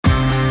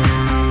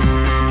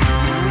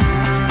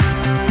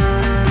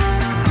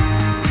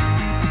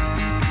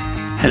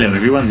Hello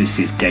everyone, this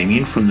is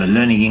Damien from the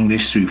Learning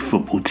English Through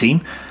Football team.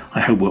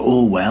 I hope we're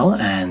all well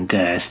and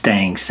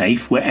staying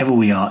safe wherever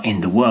we are in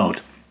the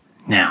world.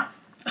 Now,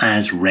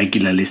 as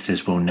regular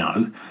listeners will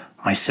know,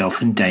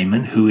 myself and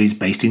Damon, who is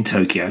based in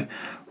Tokyo,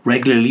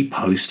 regularly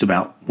post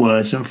about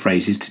words and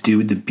phrases to do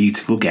with the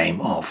beautiful game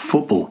of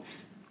football.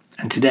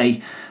 And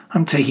today,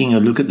 I'm taking a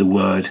look at the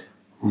word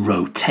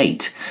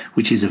rotate,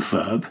 which is a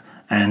verb,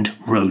 and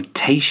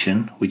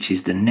rotation, which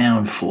is the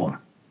noun form.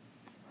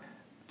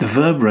 The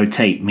verb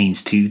rotate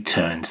means to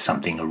turn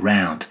something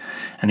around,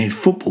 and in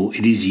football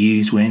it is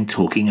used when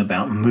talking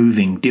about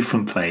moving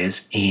different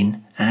players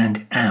in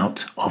and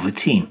out of a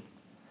team.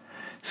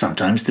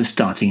 Sometimes the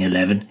starting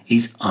 11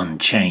 is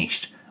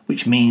unchanged,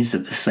 which means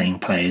that the same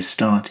players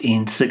start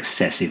in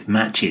successive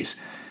matches,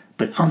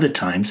 but other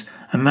times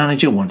a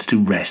manager wants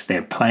to rest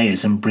their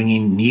players and bring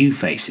in new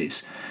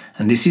faces,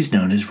 and this is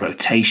known as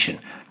rotation.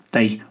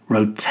 They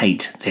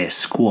rotate their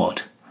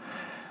squad.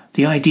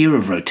 The idea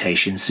of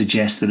rotation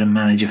suggests that a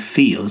manager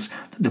feels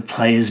that the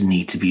players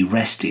need to be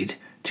rested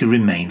to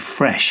remain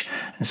fresh,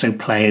 and so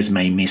players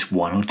may miss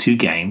 1 or 2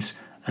 games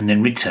and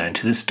then return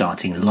to the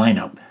starting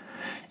lineup.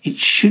 It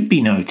should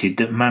be noted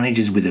that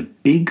managers with a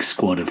big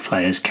squad of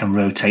players can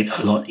rotate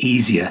a lot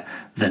easier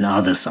than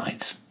other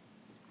sides.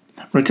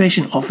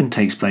 Rotation often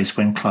takes place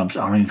when clubs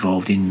are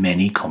involved in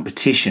many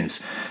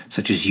competitions,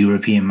 such as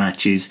European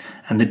matches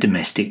and the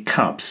domestic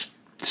cups.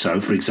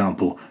 So, for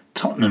example,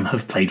 Tottenham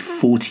have played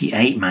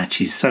 48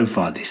 matches so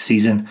far this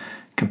season,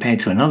 compared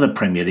to another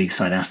Premier League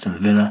side, Aston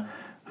Villa,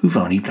 who've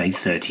only played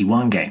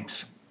 31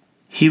 games.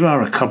 Here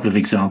are a couple of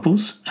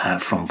examples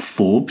from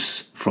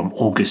Forbes from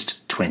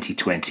August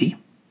 2020.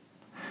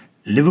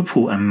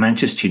 Liverpool and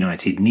Manchester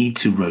United need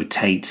to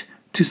rotate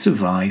to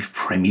survive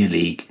Premier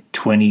League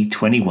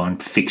 2021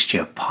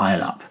 fixture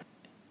pile-up.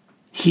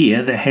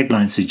 Here, the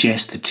headline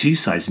suggests the two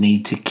sides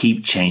need to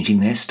keep changing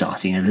their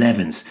starting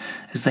 11s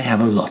as they have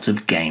a lot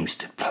of games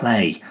to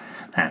play.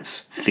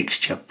 That's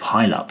fixture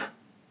pile-up.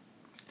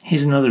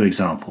 Here's another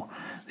example,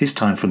 this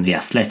time from The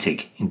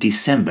Athletic in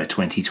December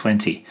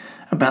 2020,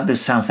 about the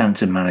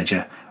Southampton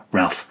manager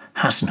Ralph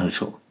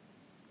Hasenhüttl.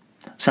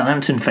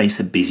 Southampton face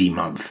a busy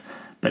month,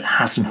 but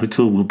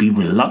Hasenhüttl will be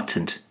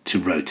reluctant to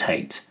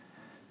rotate.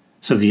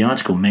 So the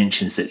article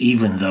mentions that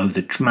even though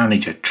the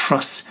manager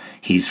trusts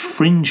his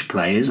fringe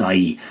players,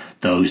 i.e.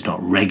 those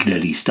not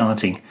regularly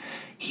starting,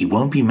 he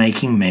won't be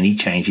making many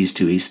changes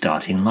to his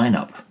starting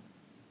lineup.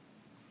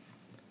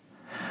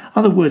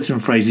 Other words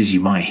and phrases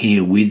you might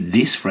hear with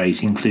this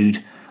phrase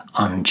include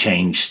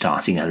unchanged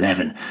starting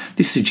 11.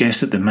 This suggests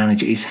that the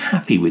manager is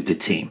happy with the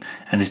team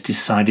and has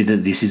decided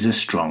that this is a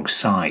strong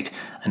side.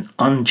 An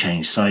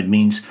unchanged side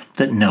means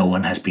that no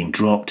one has been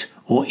dropped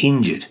or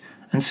injured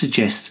and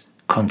suggests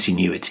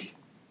continuity.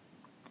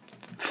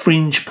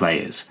 Fringe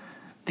players.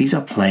 These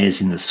are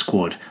players in the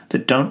squad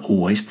that don't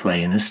always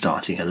play in the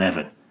starting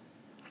 11.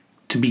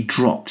 To be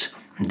dropped.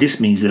 This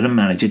means that a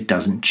manager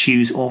doesn't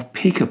choose or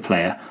pick a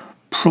player,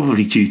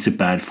 probably due to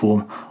bad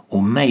form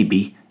or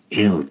maybe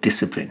ill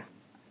discipline.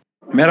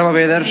 Merhaba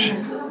beyler,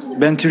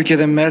 ben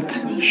Türkiye'den Mert.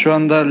 Şu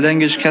anda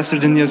Language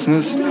Caster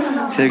dinliyorsunuz.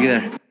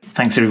 Sevgiler.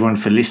 Thanks everyone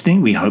for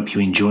listening. We hope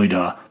you enjoyed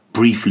our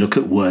brief look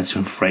at words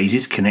and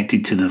phrases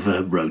connected to the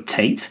verb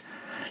rotate.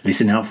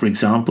 Listen out for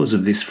examples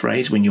of this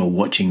phrase when you're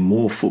watching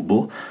more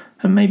football,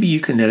 and maybe you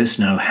can let us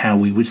know how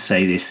we would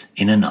say this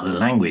in another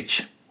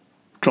language.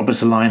 Drop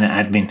us a line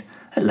at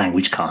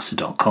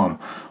admin@languagecaster.com,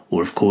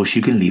 or of course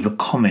you can leave a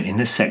comment in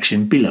the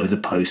section below the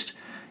post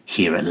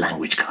here at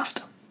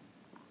LanguageCaster.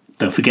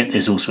 Don't forget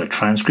there's also a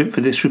transcript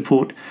for this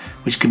report,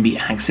 which can be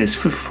accessed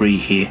for free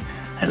here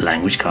at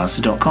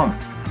languagecaster.com.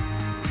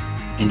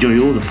 Enjoy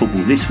all the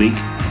football this week,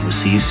 and we'll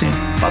see you soon.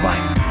 Bye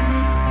bye.